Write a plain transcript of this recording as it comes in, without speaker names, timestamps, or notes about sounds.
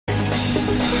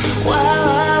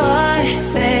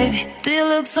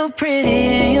so pretty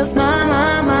and you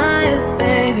smile, my,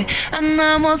 baby. I'm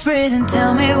almost breathing,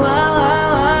 tell me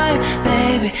why,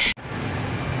 baby.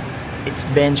 It's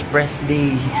bench press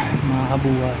day, mga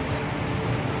kabuhat.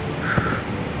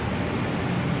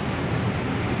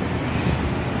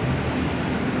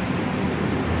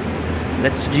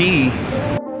 Let's G!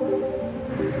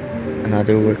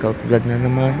 Another workout vlog na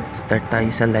naman. Start tayo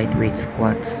sa lightweight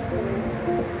squats.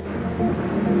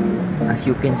 As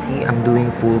you can see, I'm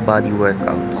doing full body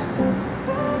workouts.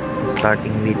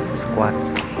 Starting with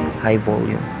squats, high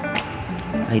volume.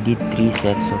 I did 3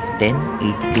 sets of 10,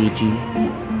 8 kg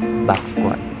back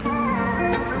squat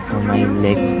for my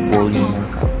leg volume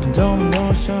workout.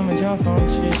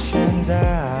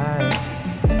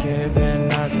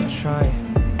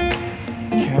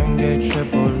 Can't get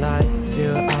triple light,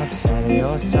 feel upset at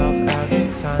yourself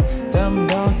every time. 等不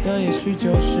到的也许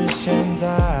就是现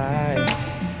在。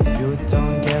You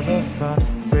don't give a fuck,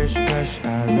 fresh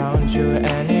around you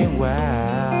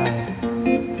anyway.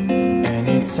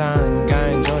 Anytime，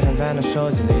 感应就像在那手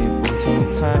机里不停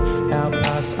猜 L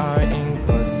plus R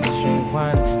input 四循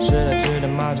环，试了只能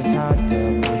骂着他的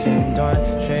不间断，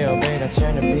却又被他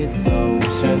牵着鼻子走无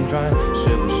限转。是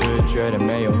不是觉得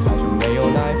没有他就没有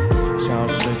life？ 像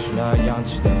失去了氧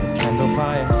气的 candle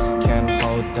fire， Can't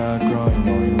hold the growing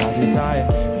knowing my desire，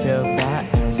 Feel bad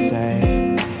and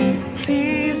say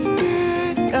Please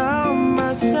get out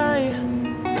my sight，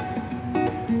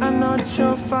 I'm not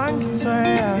your funk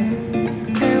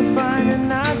toy，Can't find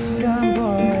another scum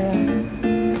boy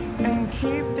and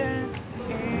keep that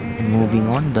in. Moving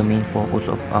on, the main focus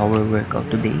of our workout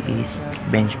today is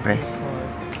bench press.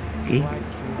 Okay,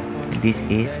 this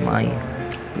is my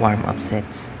warm-up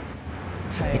sets.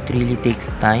 It really takes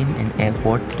time and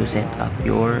effort to set up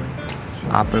your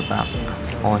upper back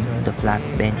on the flat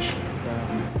bench.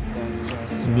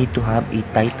 You need to have a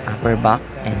tight upper back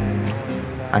and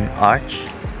an arch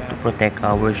to protect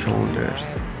our shoulders.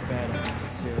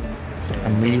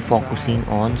 I'm really focusing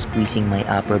on squeezing my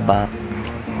upper back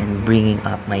and bringing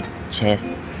up my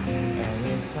chest.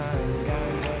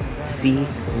 See,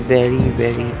 very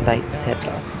tight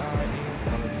setup.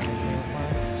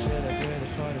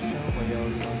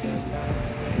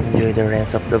 Enjoy the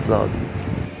rest of the vlog.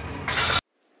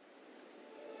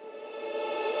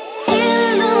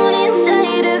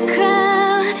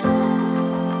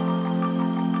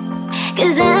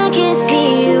 Cause I can't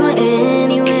see you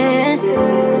anywhere.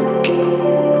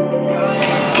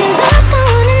 Cause I don't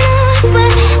wanna know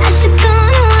what I should go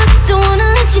on. Don't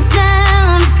wanna let you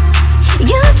down.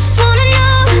 You just wanna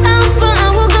know how far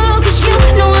I will go. Cause you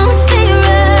know I will stay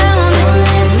around. So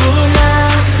let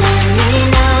me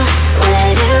know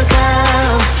where to go.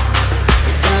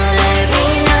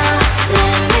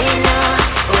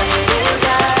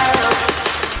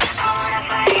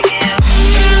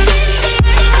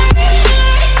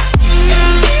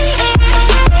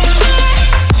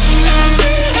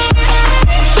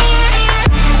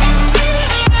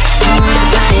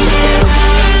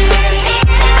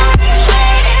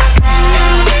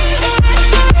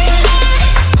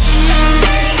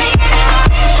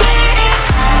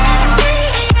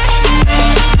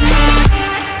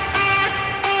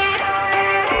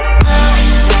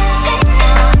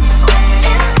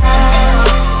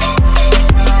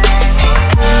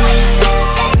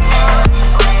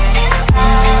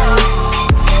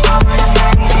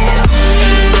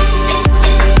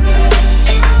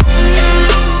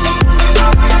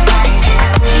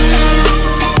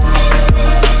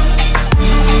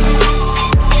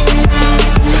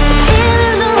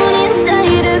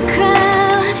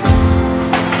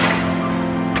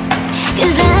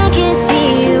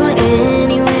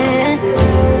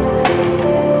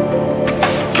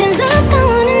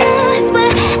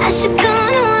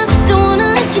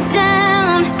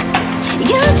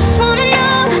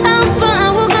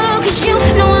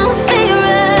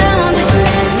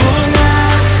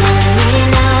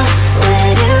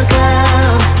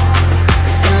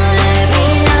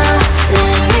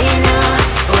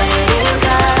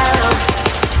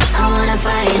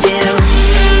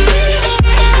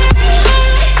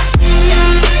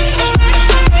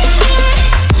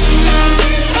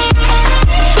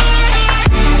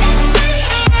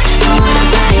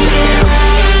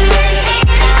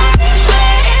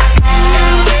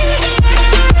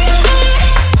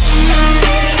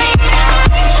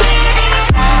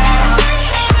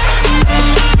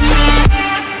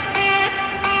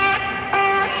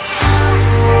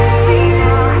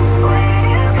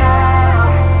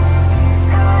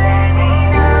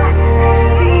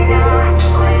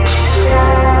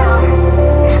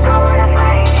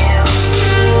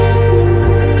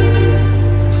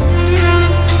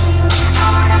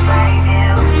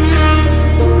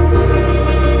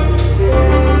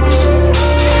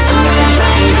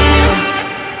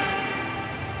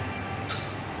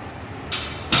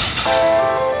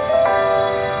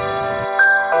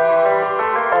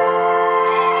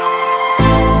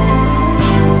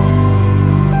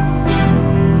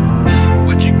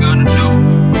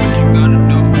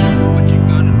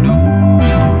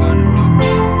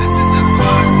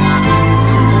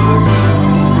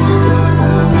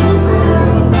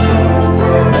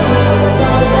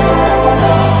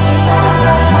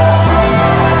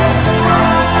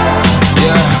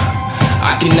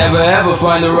 ever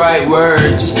find the right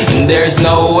words, and there's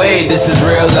no way this is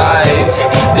real life.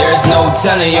 There's no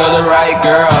telling you're the right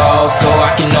girl, so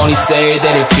I can only say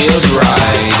that it feels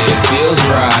right. It feels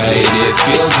right, it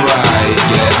feels right.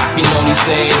 Yeah, I can only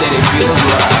say that it feels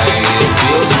right. It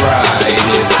feels right,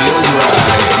 it feels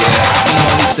right. Yeah, I can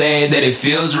only say that it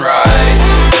feels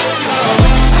right.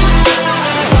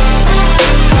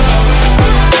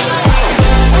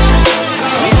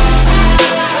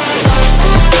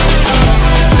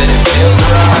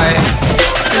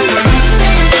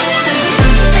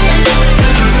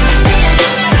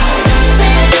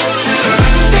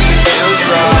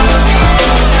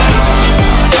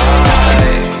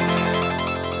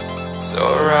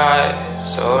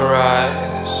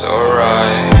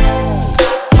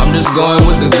 I'm just going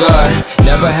with the gut,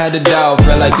 never had a doubt,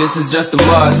 felt like this is just a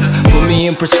must. Put me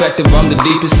in perspective, I'm the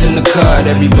deepest in the cut.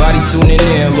 Everybody tuning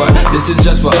in, but this is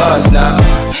just for us now.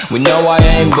 We know I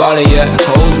ain't ballin' yet,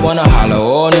 hoes wanna holler,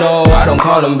 oh no, I don't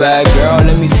call them back. Girl,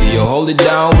 let me see you hold it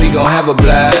down, we gon' have a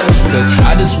blast. Cause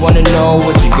I just wanna know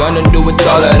what you gonna do with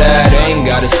all of that. Ain't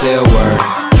gotta say a word,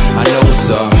 I know what's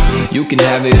up, you can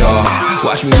have it all.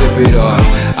 Watch me rip it off,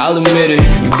 I'll admit it,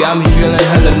 you got me feeling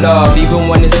hella loved. Even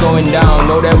when it's going down,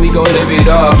 know that we gon' live it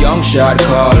up. Young shot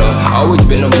caller, always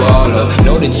been a baller.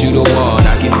 Know that you the one,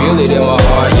 I can feel it in my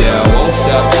heart. Yeah, I won't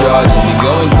stop charging me,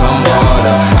 go and come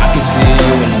harder. I can see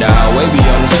you and I, way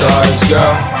beyond the stars,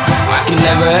 girl. I can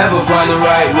never ever find the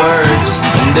right words,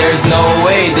 and there's no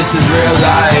way this is real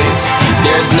life.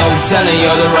 There's no telling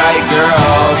you're the right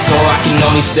girl, so I can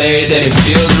only say that it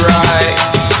feels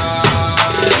right.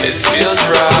 It feels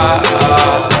right,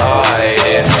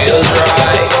 it feels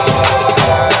right.